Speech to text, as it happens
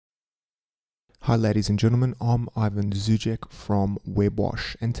Hi ladies and gentlemen, I'm Ivan Zuzek from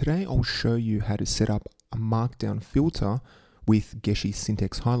WebWash, and today I'll show you how to set up a Markdown filter with Geshe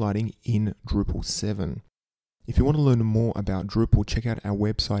syntax highlighting in Drupal 7. If you want to learn more about Drupal, check out our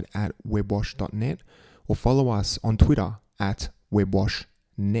website at webwash.net or follow us on Twitter at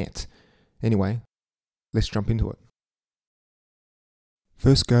webwashnet. Anyway, let's jump into it.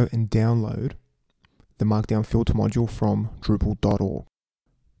 First, go and download the Markdown filter module from drupal.org.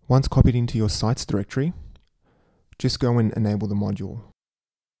 Once copied into your sites directory, just go and enable the module.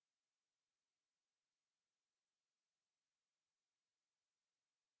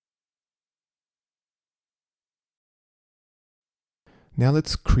 Now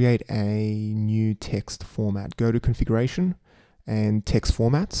let's create a new text format. Go to Configuration and Text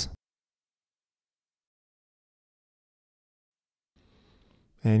Formats.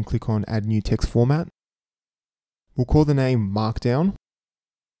 And click on Add New Text Format. We'll call the name Markdown.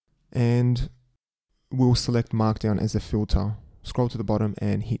 And we'll select Markdown as a filter. Scroll to the bottom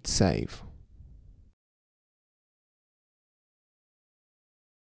and hit Save.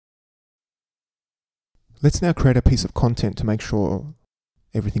 Let's now create a piece of content to make sure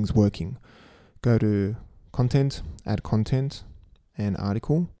everything's working. Go to Content, add Content, and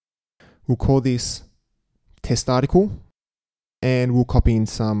Article. We'll call this Test Article, and we'll copy in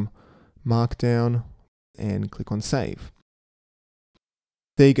some Markdown and click on Save.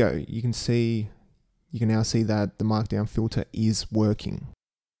 There you go. You can now see that the Markdown filter is working.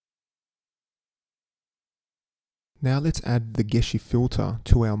 Now let's add the Geshe filter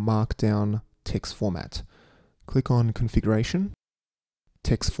to our Markdown text format. Click on Configuration,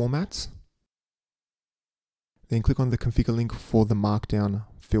 Text Formats, then click on the configure link for the Markdown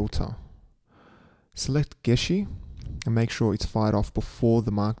filter. Select Geshe and make sure it's fired off before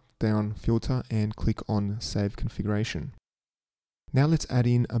the Markdown filter and click on Save Configuration. Now let's add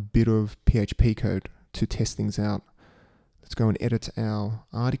in a bit of PHP code to test things out. Let's go and edit our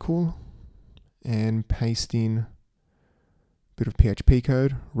article and paste in a bit of PHP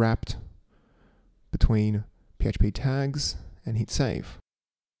code wrapped between PHP tags and hit Save.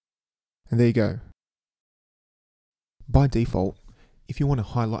 And there you go. By default, if you want to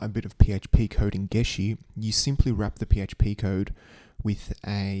highlight a bit of PHP code in Geshe, you simply wrap the PHP code with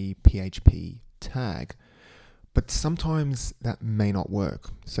a PHP tag. But sometimes that may not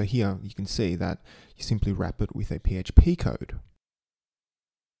work. So here you can see that you simply wrap it with a PHP code.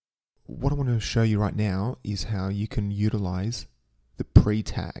 What I want to show you right now is how you can utilize the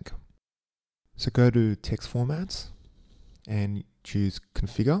pre-tag. So go to Text Formats and choose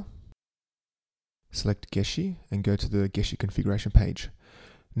Configure. Select Geshe and go to the Geshe configuration page.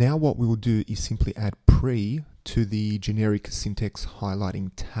 Now what we will do is simply add pre to the generic syntax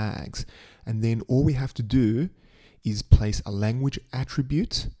highlighting tags. And then all we have to do is place a language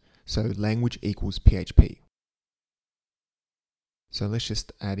attribute, so language equals PHP. So let's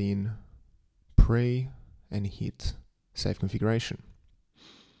just add in pre and hit Save Configuration.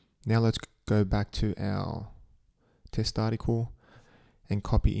 Now let's go back to our test article and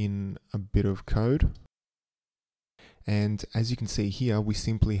copy in a bit of code. And as you can see here, we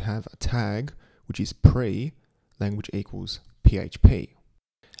simply have a tag which is pre language equals PHP.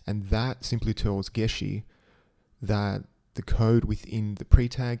 And that simply tells Geshe that the code within the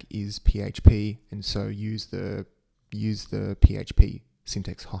pre-tag is PHP, and so use the PHP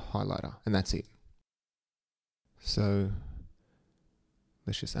syntax highlighter, and that's it. So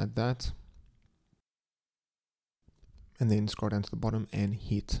let's just add that, and then scroll down to the bottom and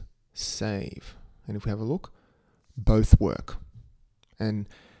hit Save. And if we have a look, both work, and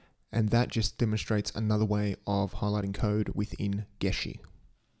that just demonstrates another way of highlighting code within Geshe.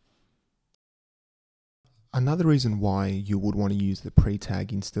 Another reason why you would want to use the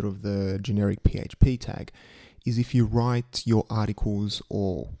pre-tag instead of the generic PHP tag is if you write your articles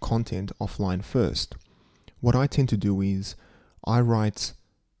or content offline first. What I tend to do is I write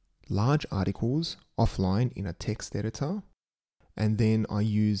large articles offline in a text editor, and then I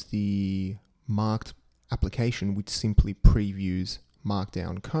use the marked application which simply previews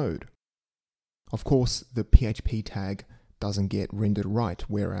Markdown code. Of course, the PHP tag doesn't get rendered right,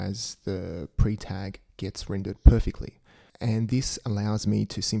 whereas the pre-tag gets rendered perfectly. And this allows me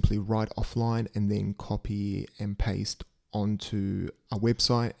to simply write offline and then copy and paste onto a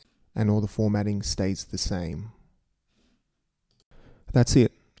website, and all the formatting stays the same. That's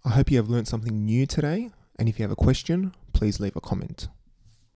it. I hope you have learned something new today, and if you have a question, please leave a comment.